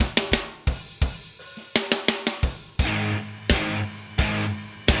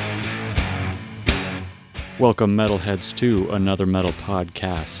Welcome, Metalheads, to Another Metal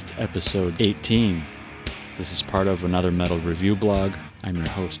Podcast, episode 18. This is part of Another Metal review blog. I'm your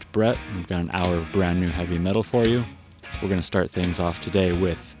host, Brett. We've got an hour of brand new heavy metal for you. We're going to start things off today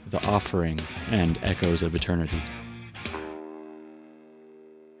with The Offering and Echoes of Eternity.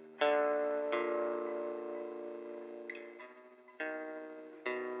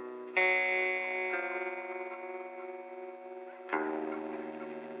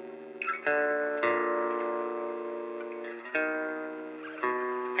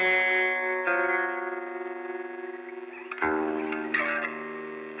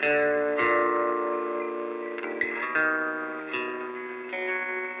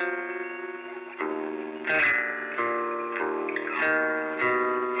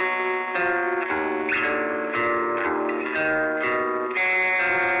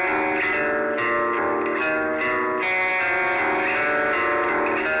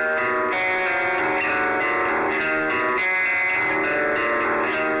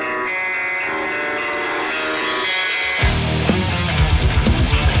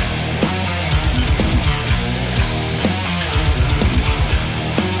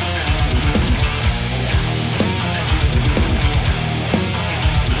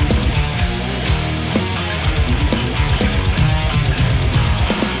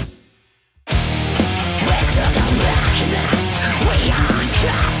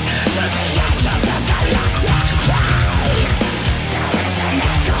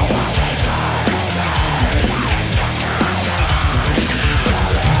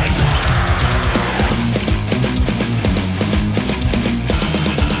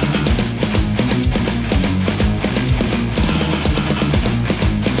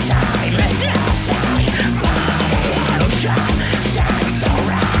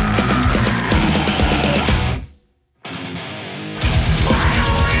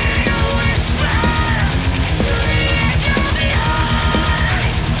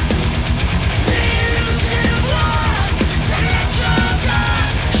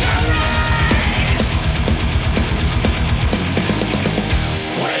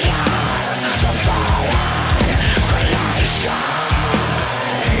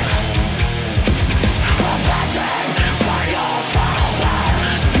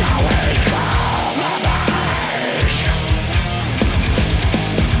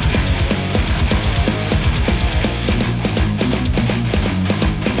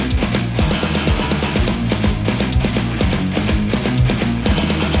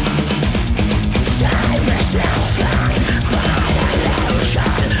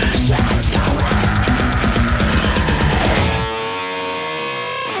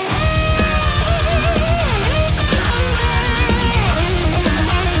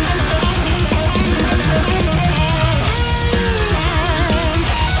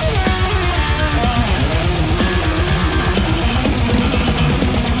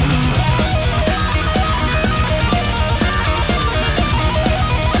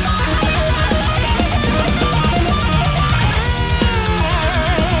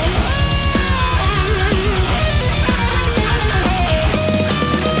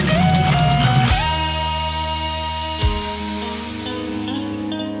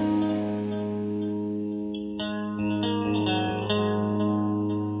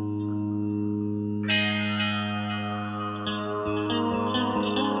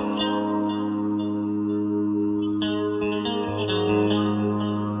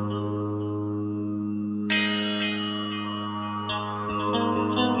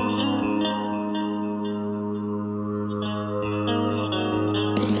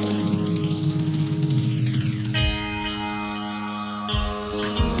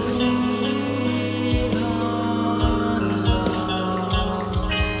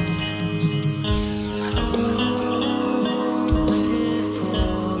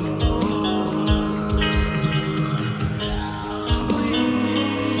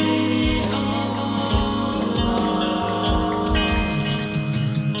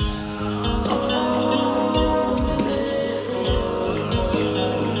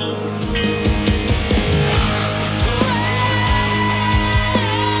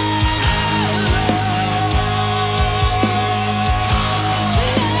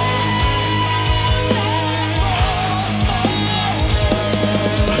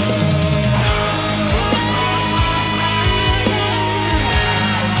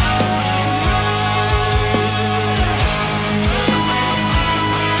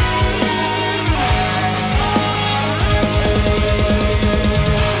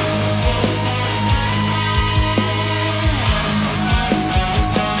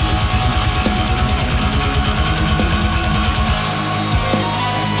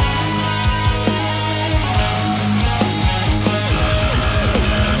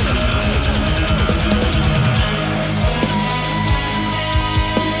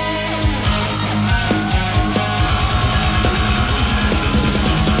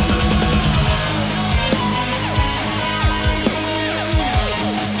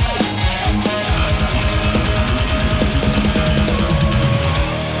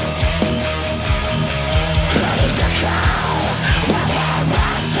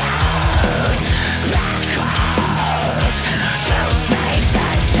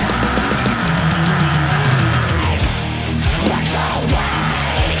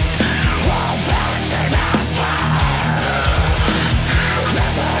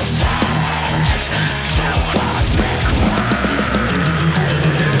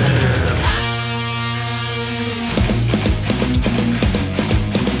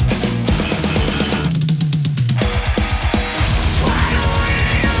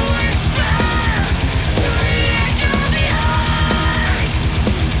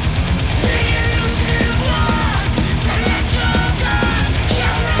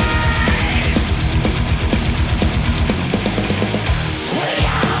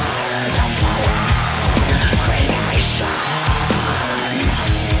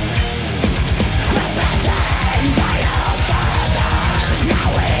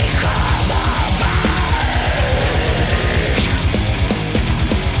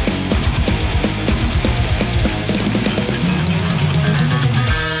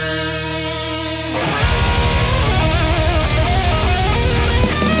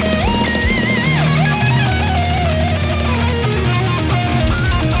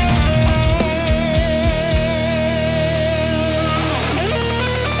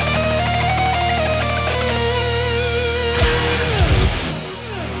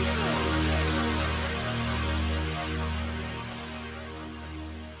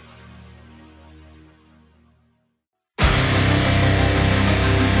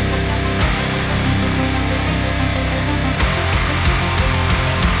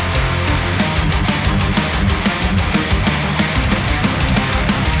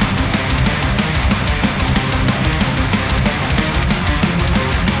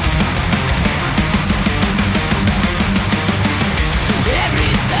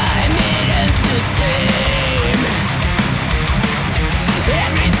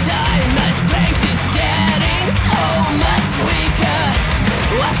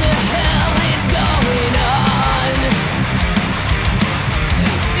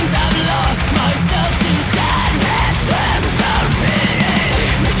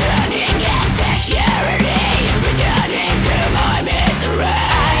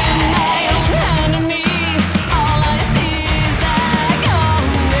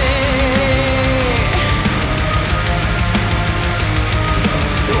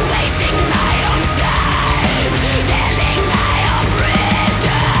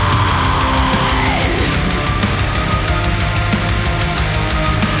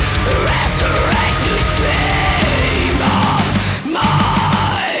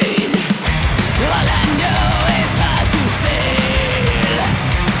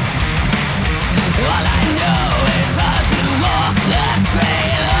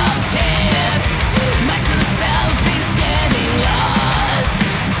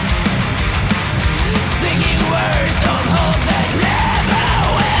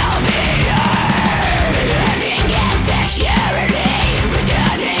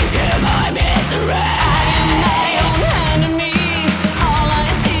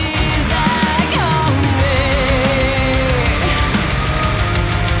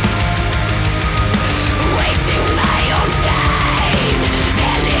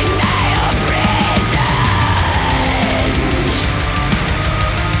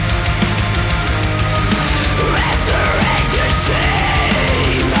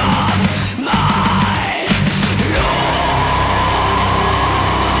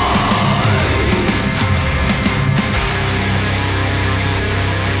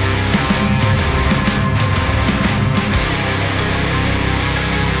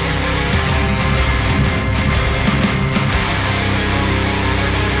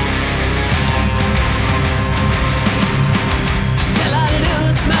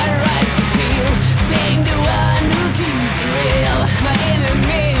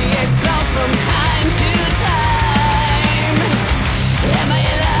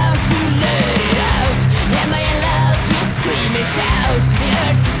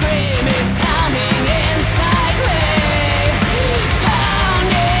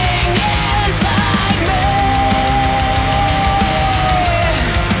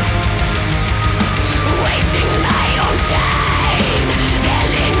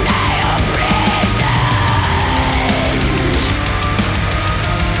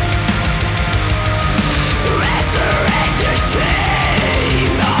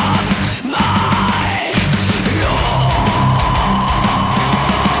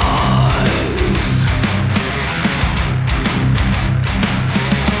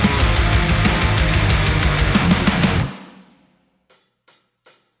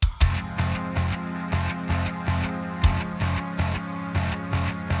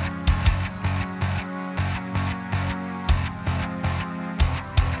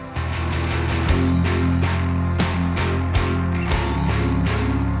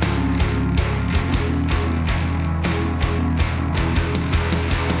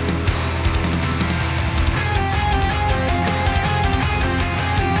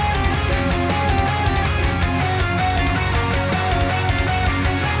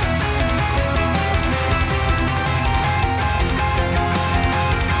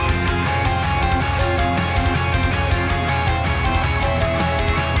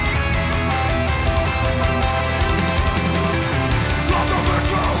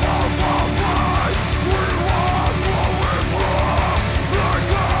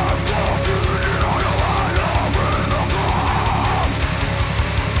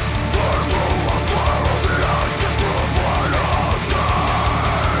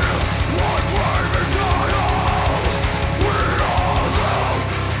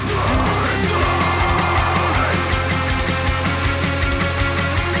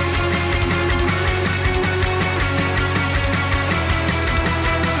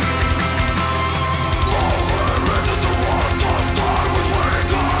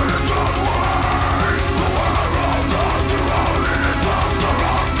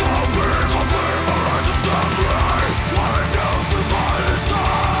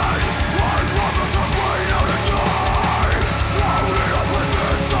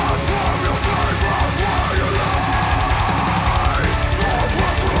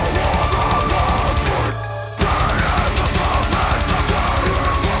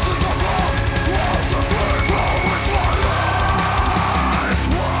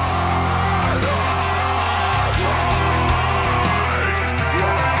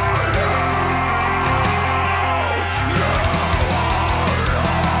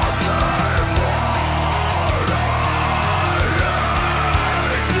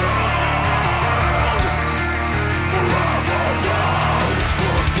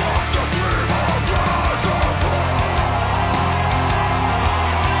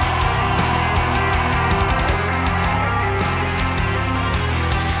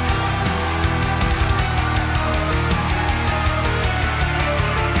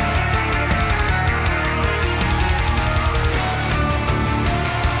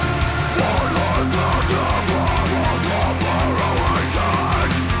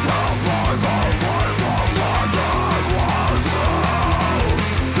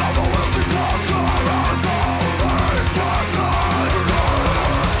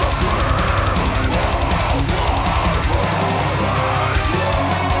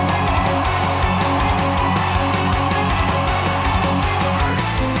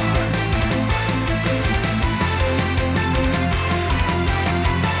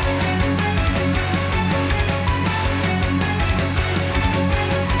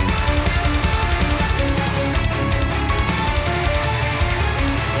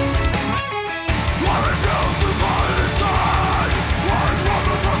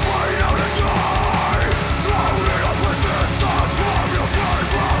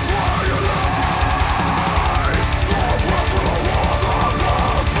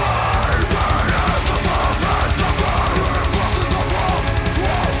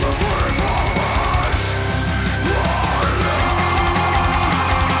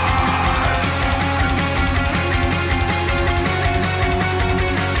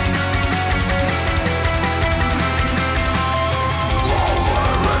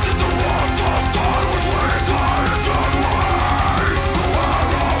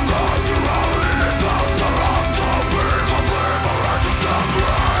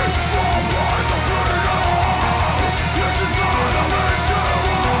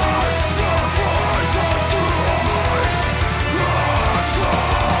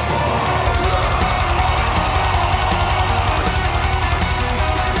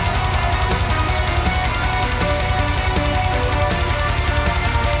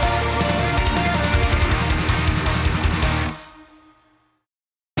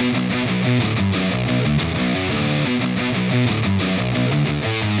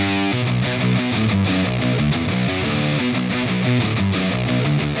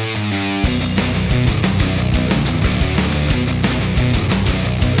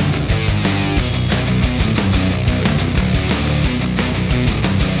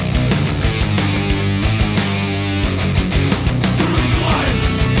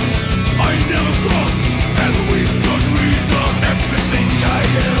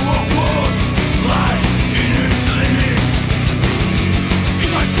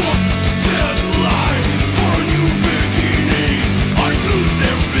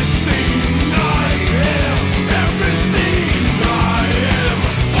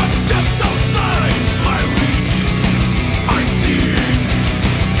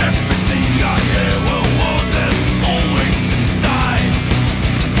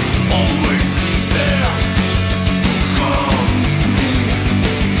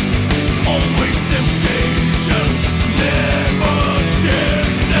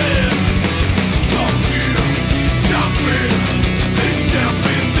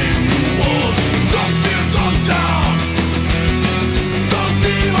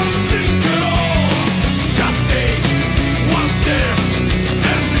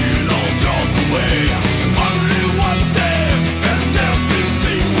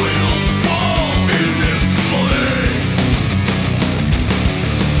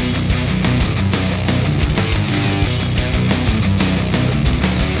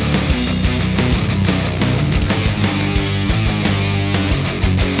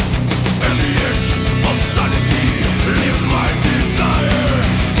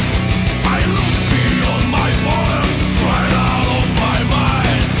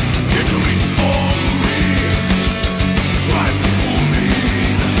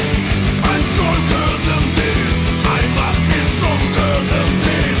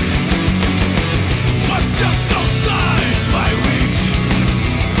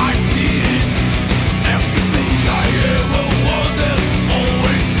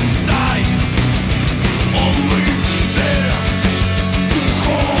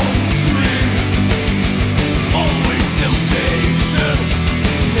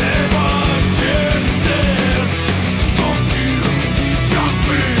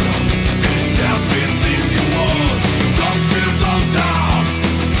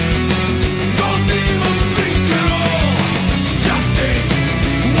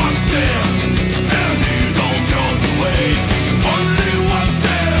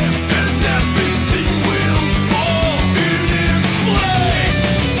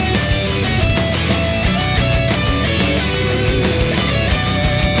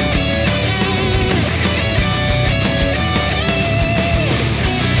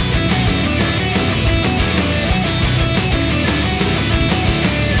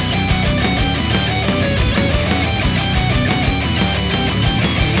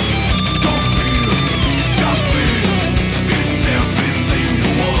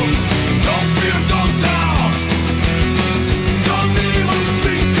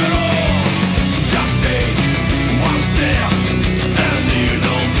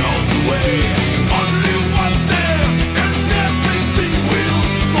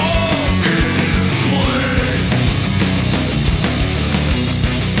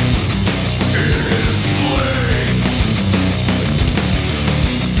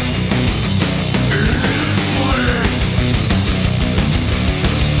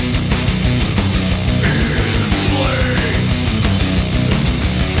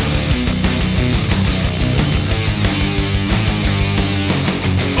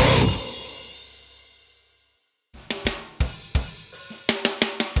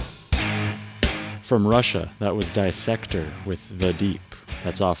 From Russia, that was Dissector with The Deep.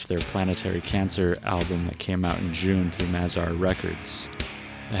 That's off their Planetary Cancer album that came out in June through Mazar Records.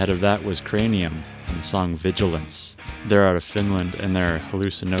 Ahead of that was Cranium and the song Vigilance. They're out of Finland, and their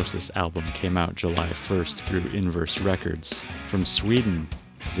Hallucinosis album came out July 1st through Inverse Records. From Sweden,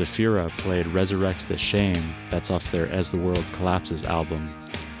 Zephyra played Resurrect the Shame. That's off their As the World Collapses album.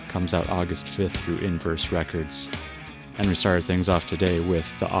 Comes out August 5th through Inverse Records. And we started things off today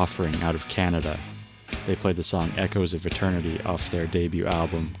with The Offering out of Canada. They played the song Echoes of Eternity off their debut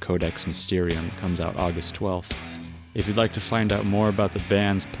album Codex Mysterium. Comes out August 12th. If you'd like to find out more about the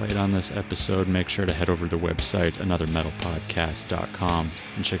bands played on this episode, make sure to head over to the website anothermetalpodcast.com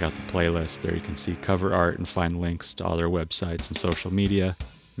and check out the playlist. There you can see cover art and find links to all their websites and social media.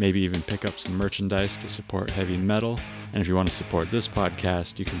 Maybe even pick up some merchandise to support heavy metal. And if you want to support this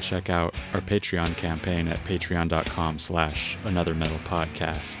podcast, you can check out our Patreon campaign at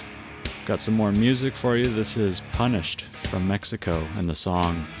patreon.com/anothermetalpodcast. Got some more music for you. This is Punished from Mexico and the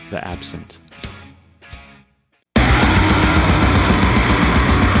song The Absent.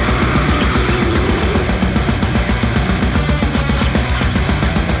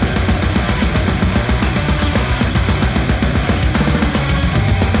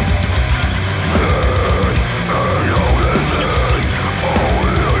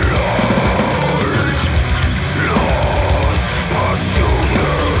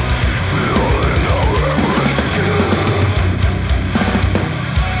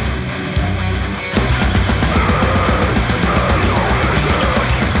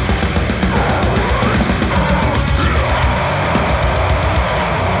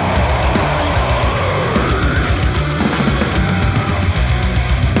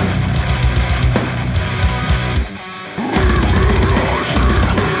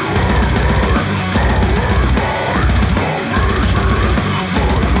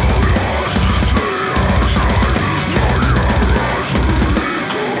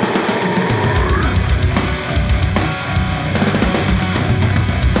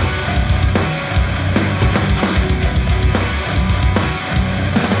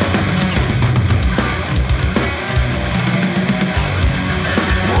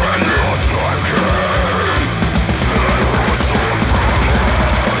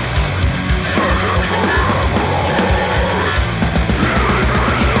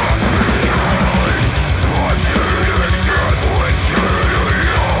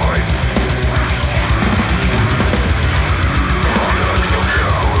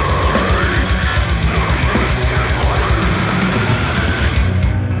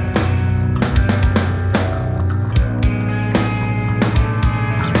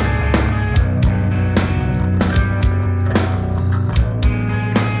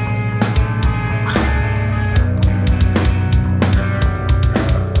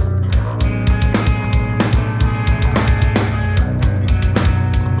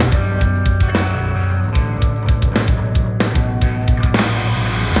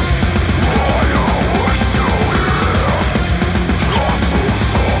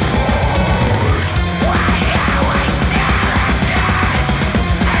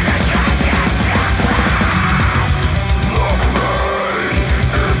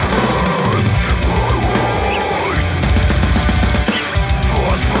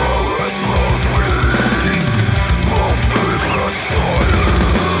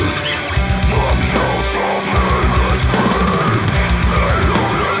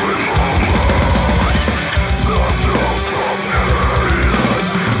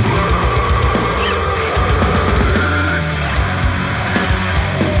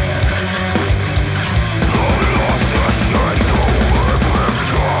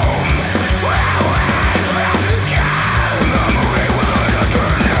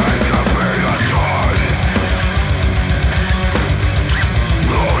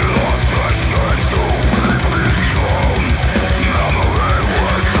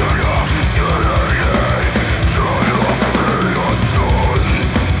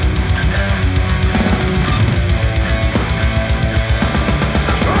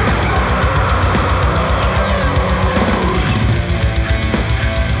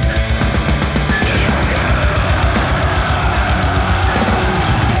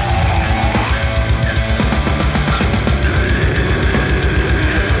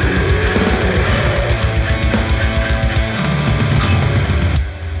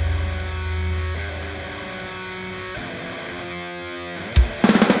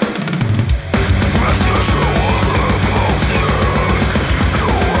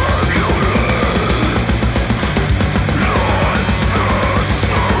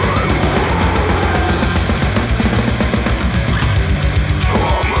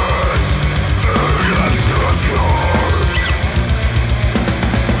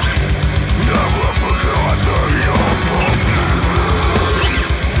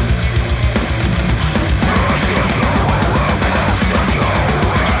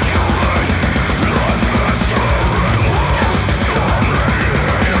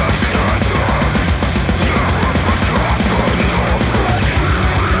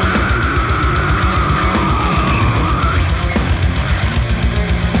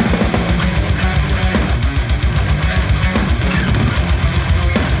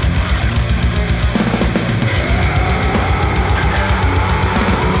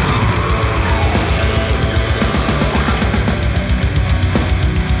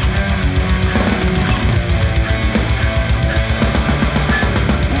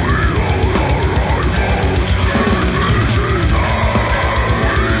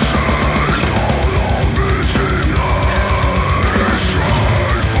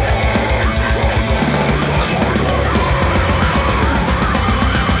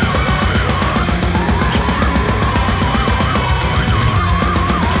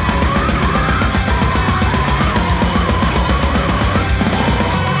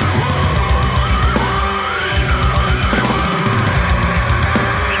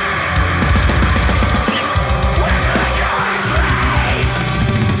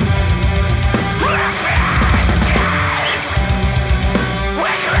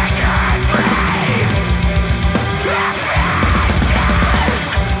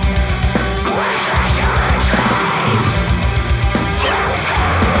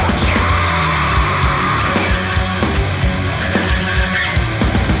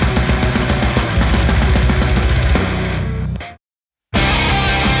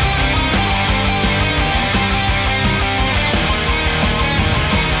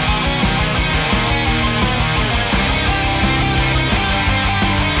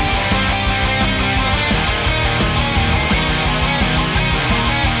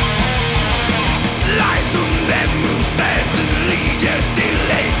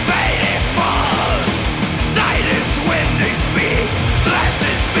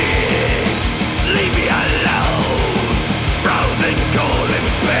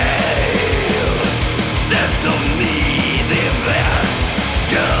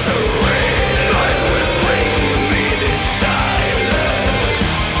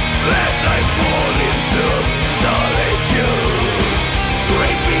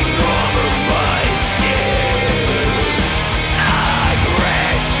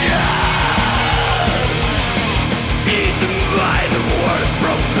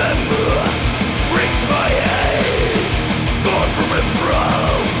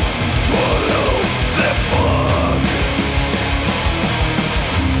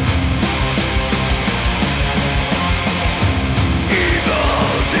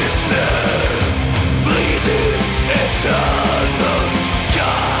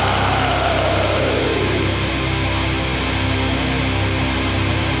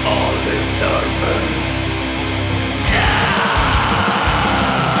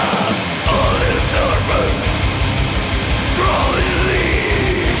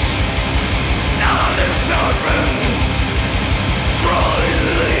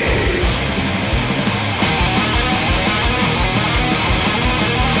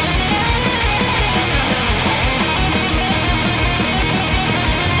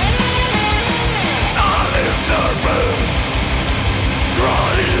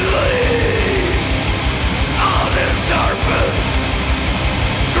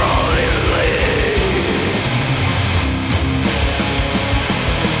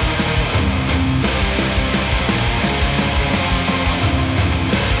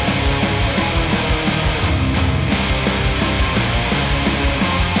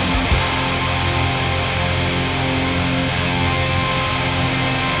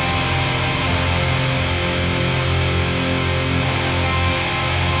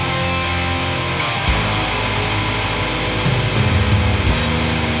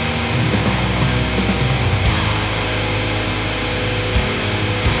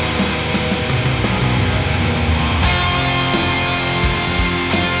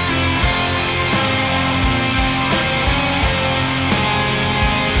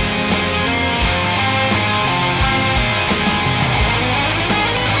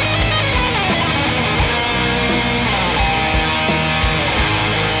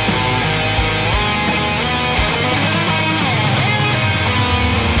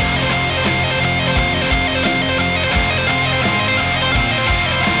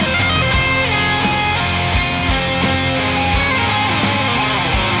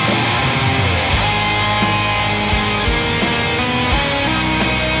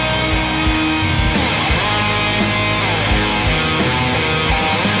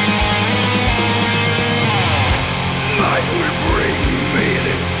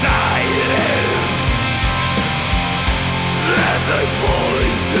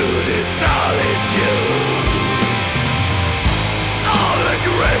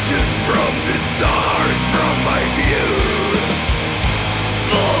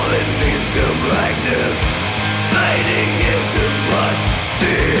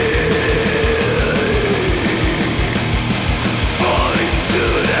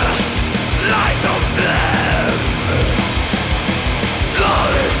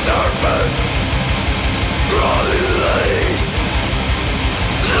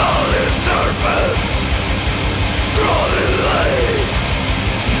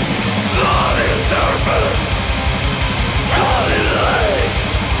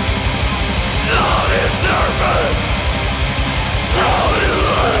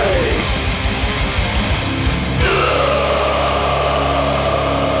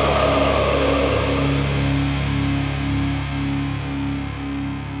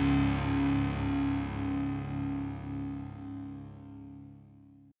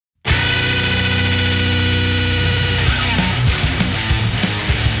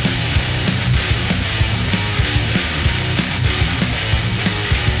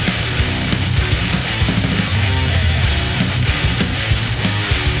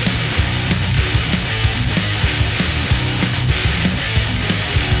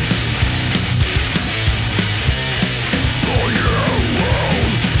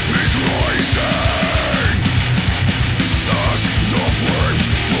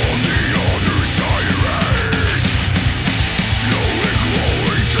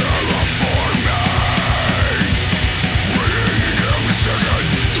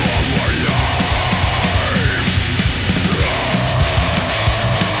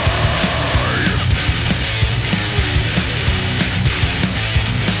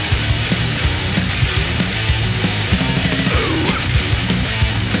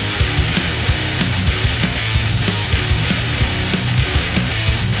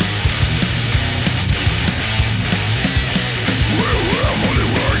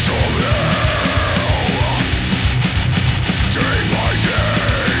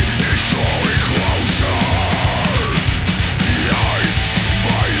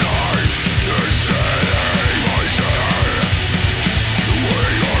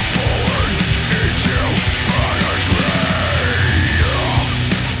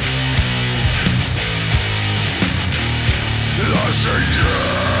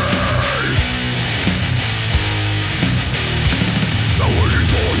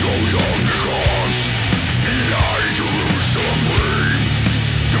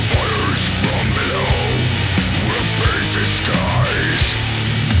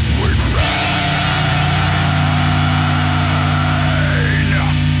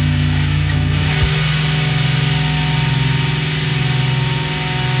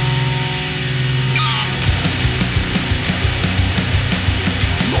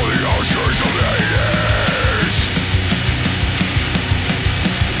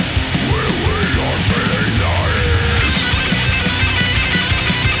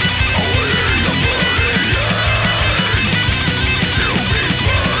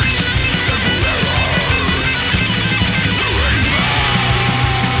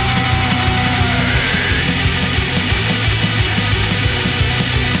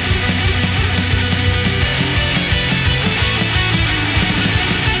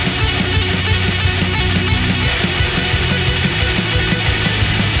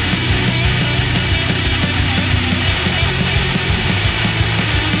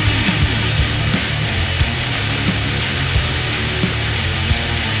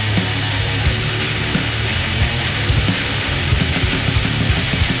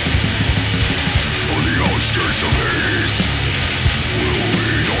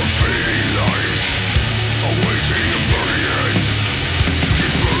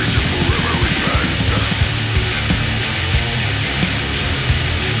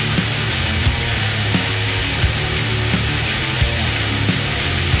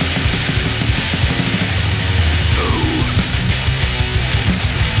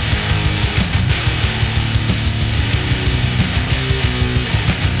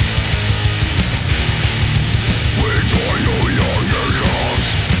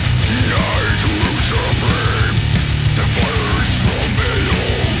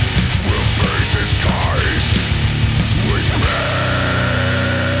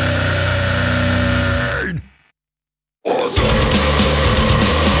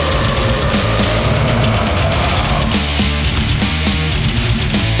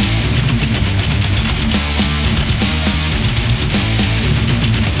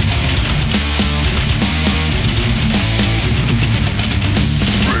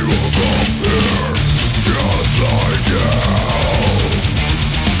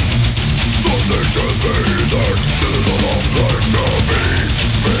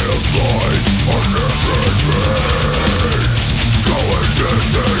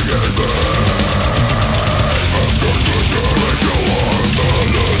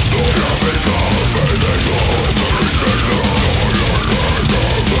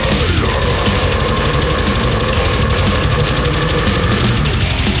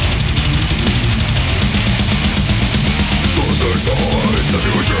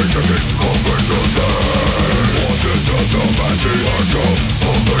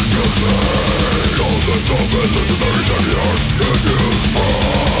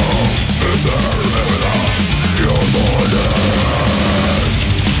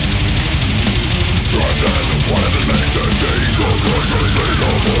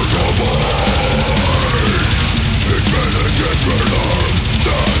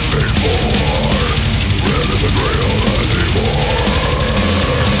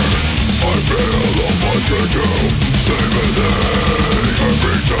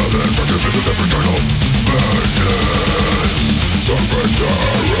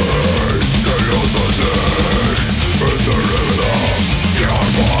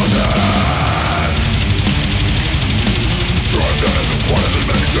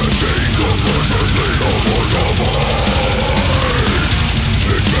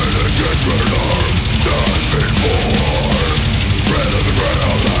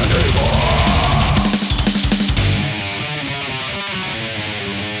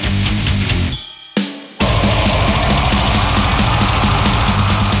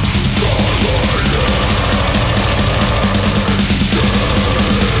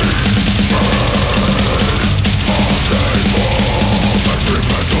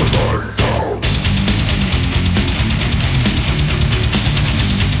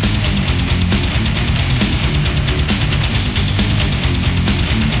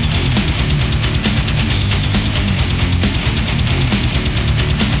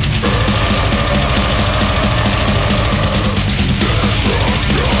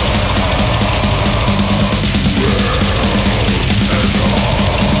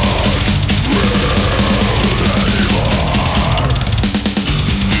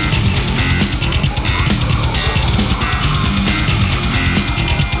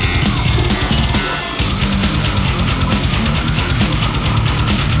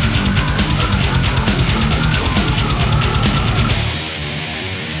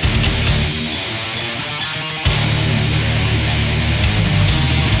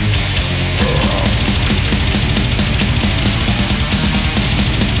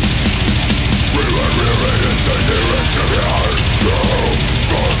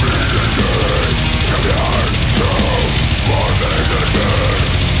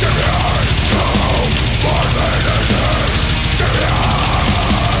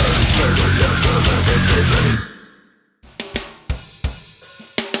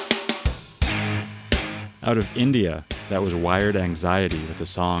 Out of India, that was Wired Anxiety with the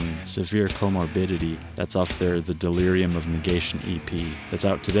song Severe Comorbidity. That's off their The Delirium of Negation EP. That's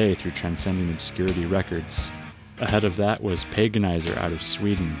out today through Transcending Obscurity Records. Ahead of that was Paganizer out of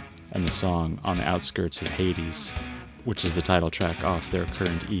Sweden and the song On the Outskirts of Hades, which is the title track off their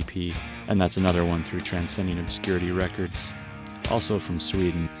current EP. And that's another one through Transcending Obscurity Records. Also from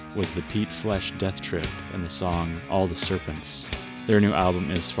Sweden was the Pete Flesh Death Trip and the song All the Serpents. Their new album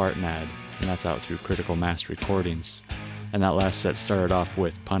is Fartnad, and that's out through Critical Mass Recordings. And that last set started off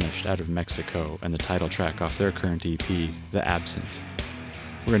with Punished out of Mexico and the title track off their current EP, The Absent.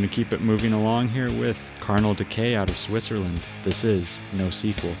 We're going to keep it moving along here with Carnal Decay out of Switzerland. This is No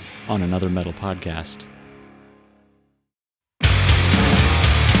Sequel on Another Metal Podcast.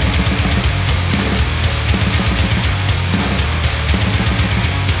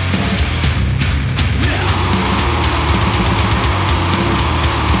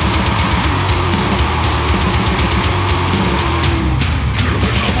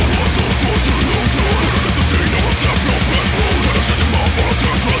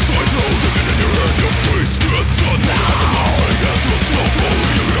 Face gets on now. Take it to yourself,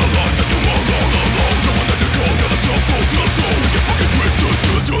 only you realize that you are all alone.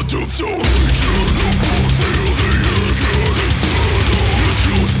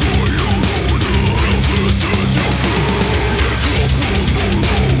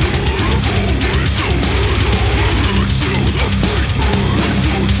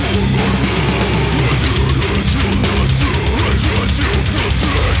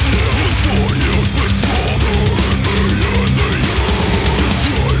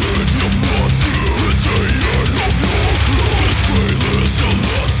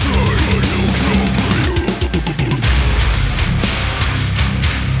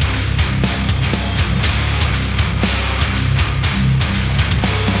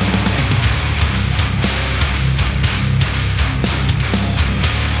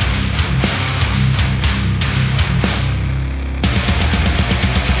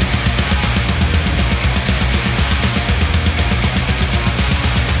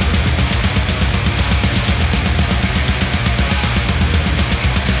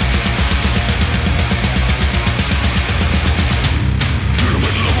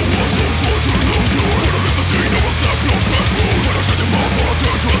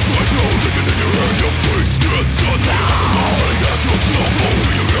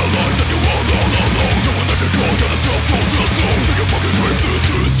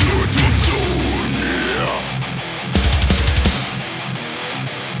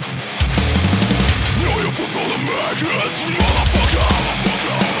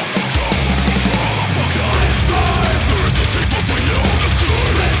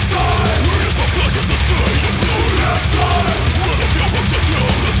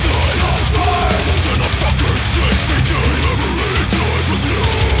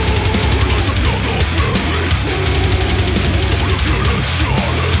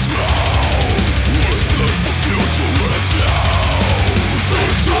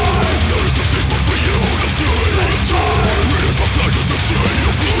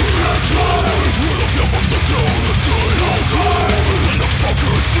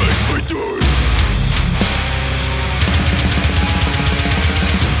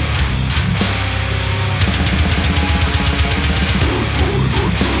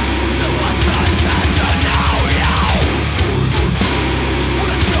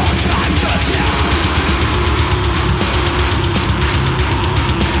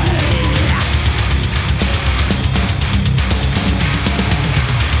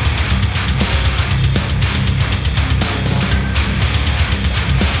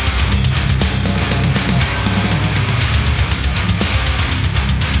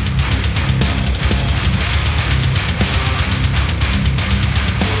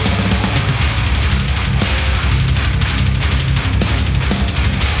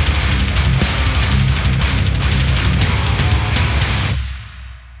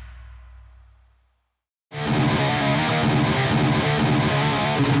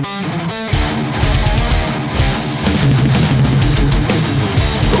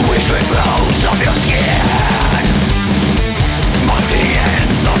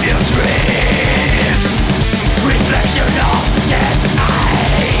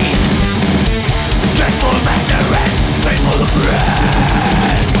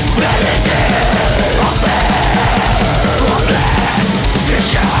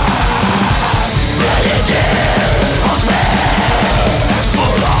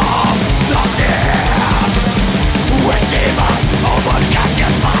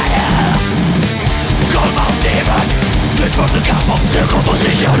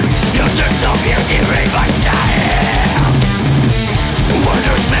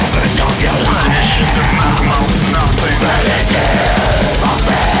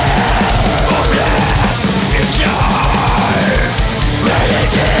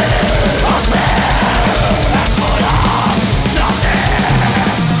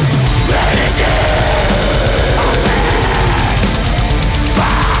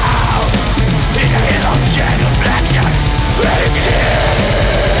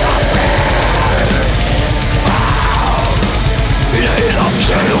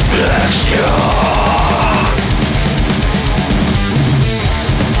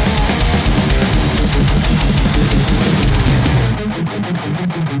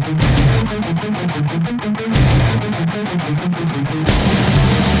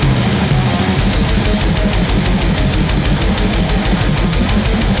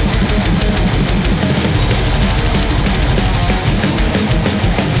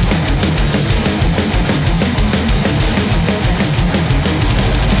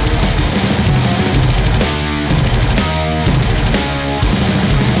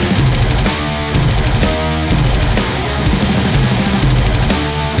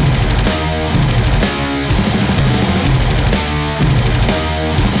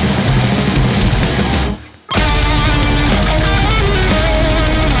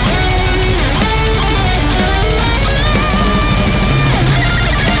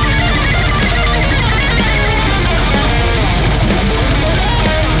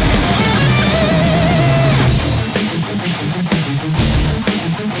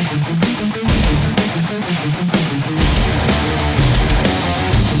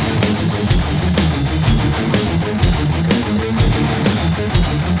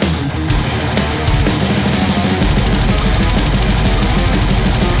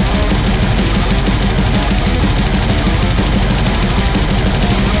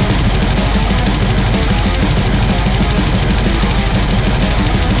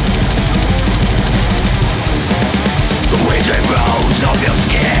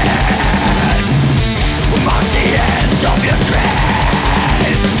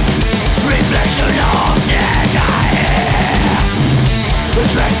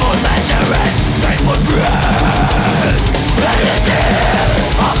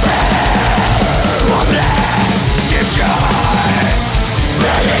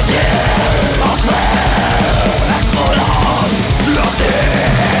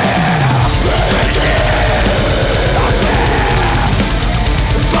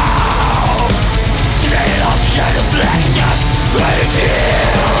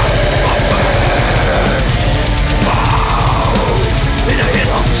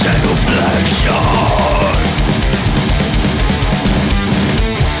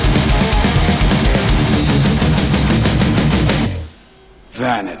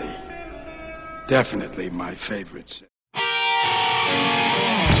 definitely my favorite.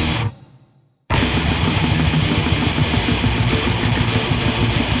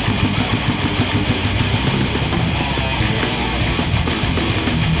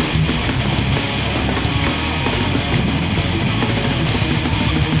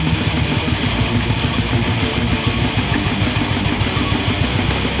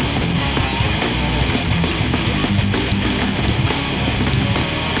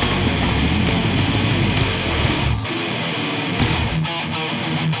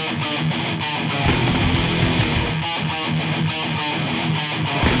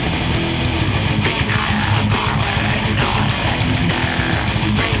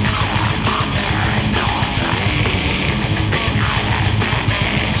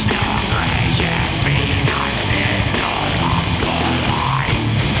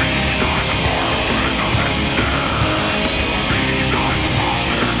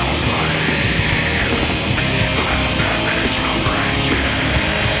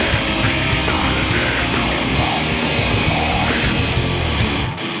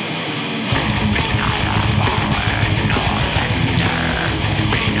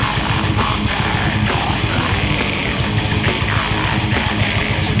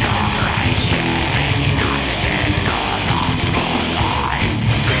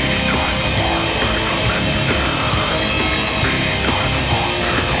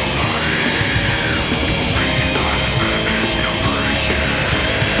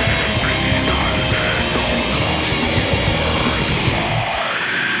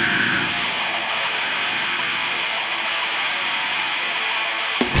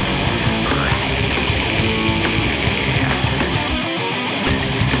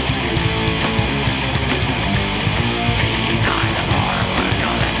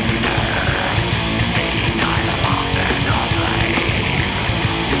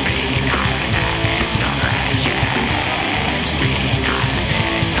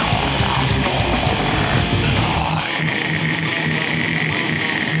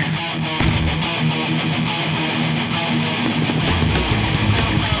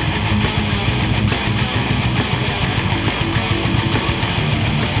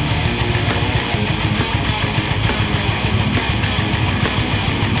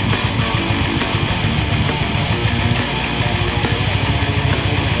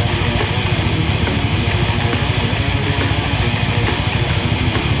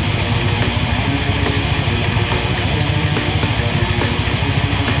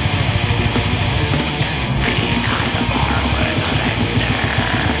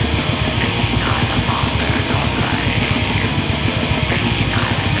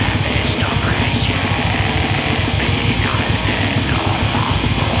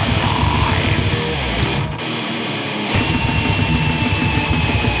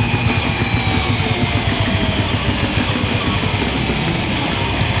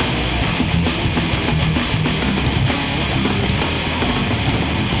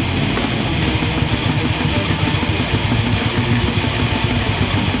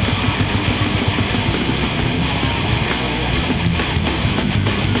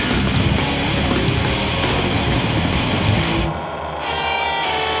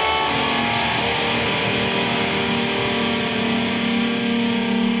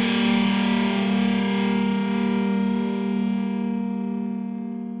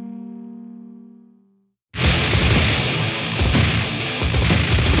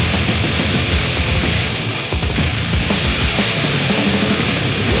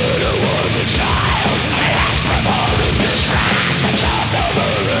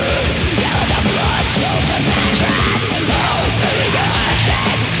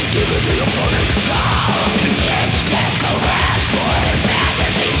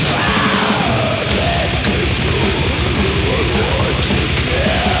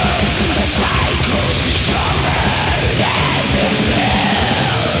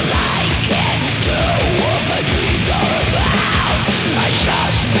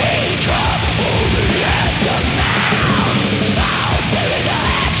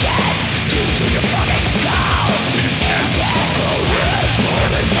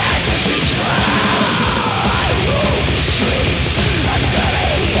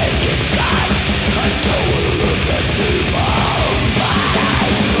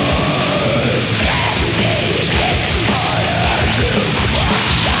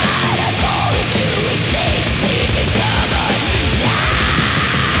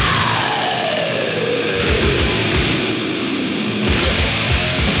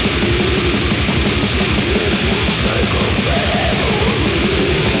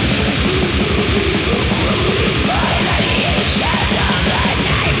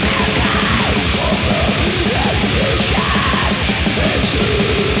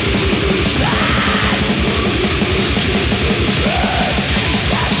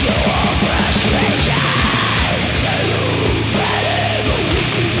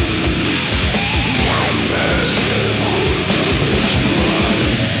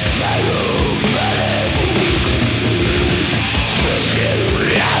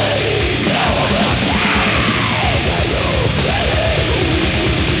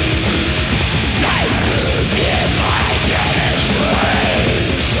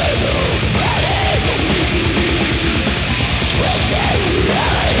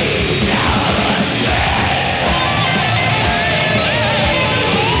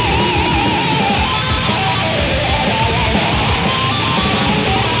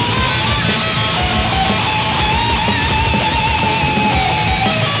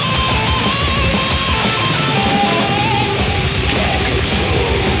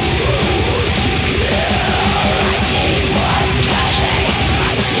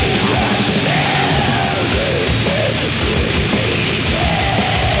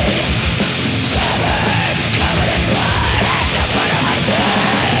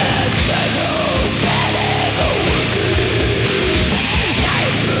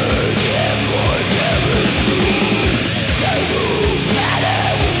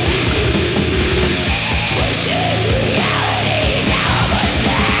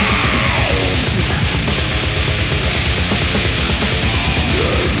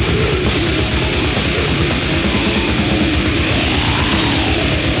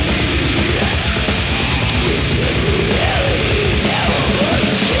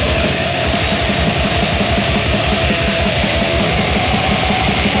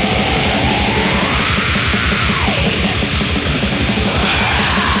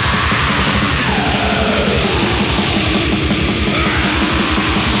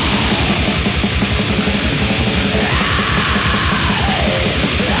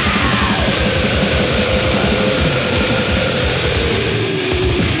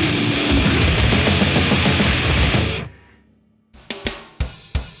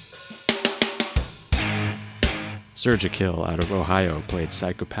 Surgikill out of Ohio played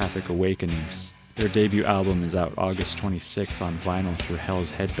Psychopathic Awakenings. Their debut album is out August 26th on vinyl through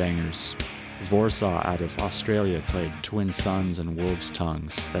Hell's Headbangers. Vorsaw out of Australia played Twin Suns and Wolves'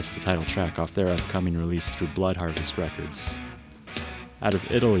 Tongues. That's the title track off their upcoming release through Blood Harvest Records. Out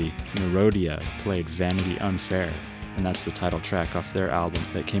of Italy, Nerodia played Vanity Unfair, and that's the title track off their album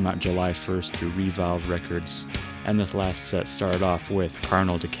that came out July 1st through Revolve Records. And this last set started off with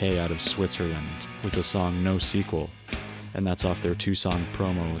Carnal Decay out of Switzerland with the song No Sequel, and that's off their 2-song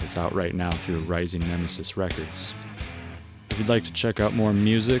promo that's out right now through Rising Nemesis Records. If you'd like to check out more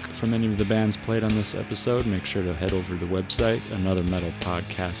music from any of the bands played on this episode, make sure to head over to the website,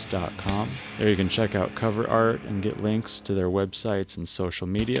 anothermetalpodcast.com. There you can check out cover art and get links to their websites and social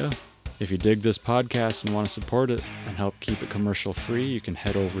media. If you dig this podcast and want to support it and help keep it commercial free, you can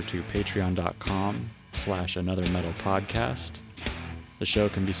head over to patreon.com/anothermetalpodcast. The show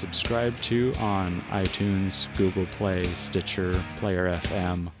can be subscribed to on iTunes, Google Play, Stitcher, Player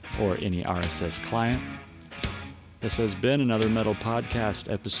FM, or any RSS client. This has been Another Metal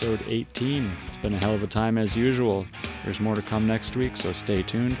Podcast, episode 18. It's been a hell of a time as usual. There's more to come next week, so stay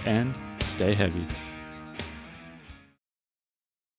tuned and stay heavy.